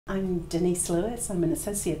I'm Denise Lewis. I'm an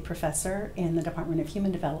associate professor in the Department of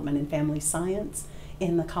Human Development and Family Science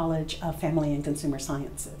in the College of Family and Consumer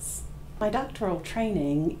Sciences. My doctoral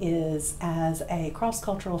training is as a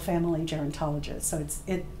cross-cultural family gerontologist, so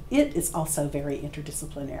it is also very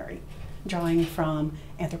interdisciplinary, drawing from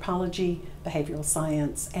anthropology, behavioral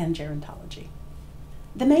science, and gerontology.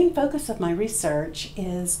 The main focus of my research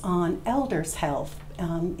is on elders' health.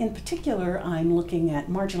 In particular, I'm looking at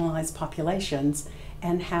marginalized populations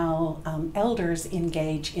and how elders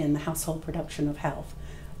engage in the household production of health,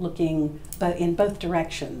 looking in both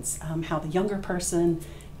directions, how the younger person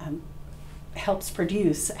helps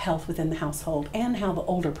produce health within the household and how the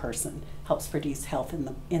older person helps produce health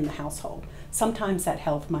in the household. Sometimes that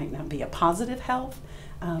health might not be a positive health,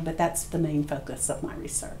 but that's the main focus of my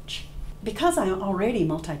research. Because I'm already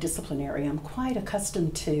multidisciplinary, I'm quite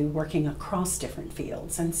accustomed to working across different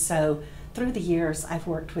fields, and so through the years I've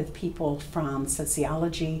worked with people from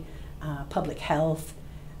sociology, public health,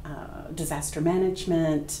 disaster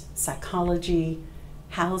management, psychology,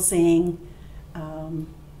 housing,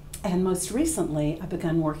 and most recently I've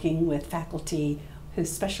begun working with faculty who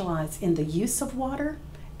specialize in the use of water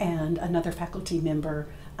and another faculty member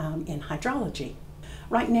in hydrology.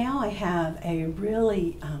 Right now I have a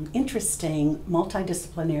really interesting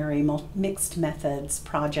multidisciplinary mixed methods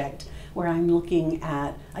project where I'm looking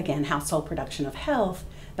at, again, household production of health,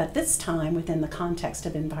 but this time within the context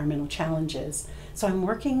of environmental challenges. So I'm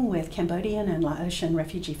working with Cambodian and Laotian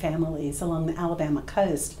refugee families along the Alabama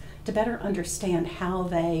coast to better understand how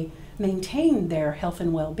they maintain their health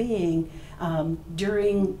and well-being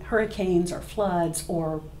during hurricanes or floods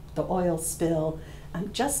or the oil spill,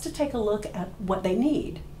 just to take a look at what they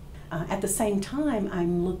need. At the same time,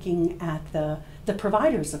 I'm looking at the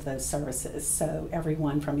providers of those services, so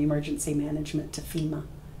everyone from emergency management to FEMA,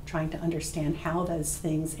 trying to understand how those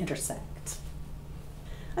things intersect.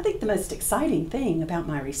 I think the most exciting thing about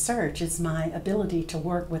my research is my ability to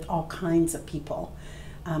work with all kinds of people.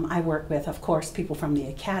 I work with, of course, people from the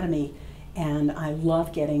academy, and I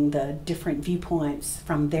love getting the different viewpoints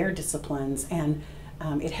from their disciplines, and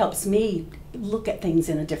it helps me look at things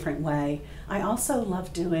in a different way. I also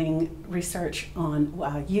love doing research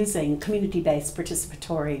on using community-based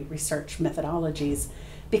participatory research methodologies,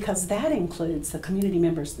 because that includes the community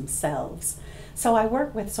members themselves. So I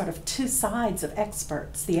work with sort of two sides of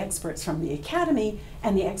experts, the experts from the academy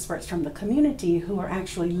and the experts from the community who are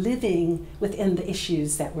actually living within the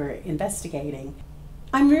issues that we're investigating.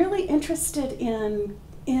 I'm really interested in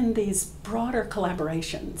these broader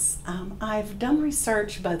collaborations. I've done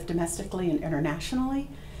research both domestically and internationally,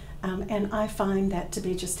 and I find that to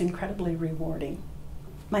be just incredibly rewarding.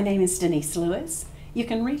 My name is Denise Lewis. You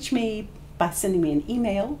can reach me by sending me an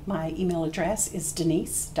email. My email address is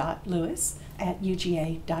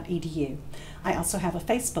denise.lewis@uga.edu. I also have a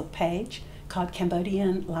Facebook page called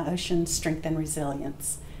Cambodian Laotian Strength and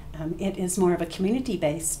Resilience. It is more of a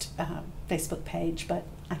community-based Facebook page, but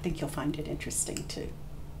I think you'll find it interesting too.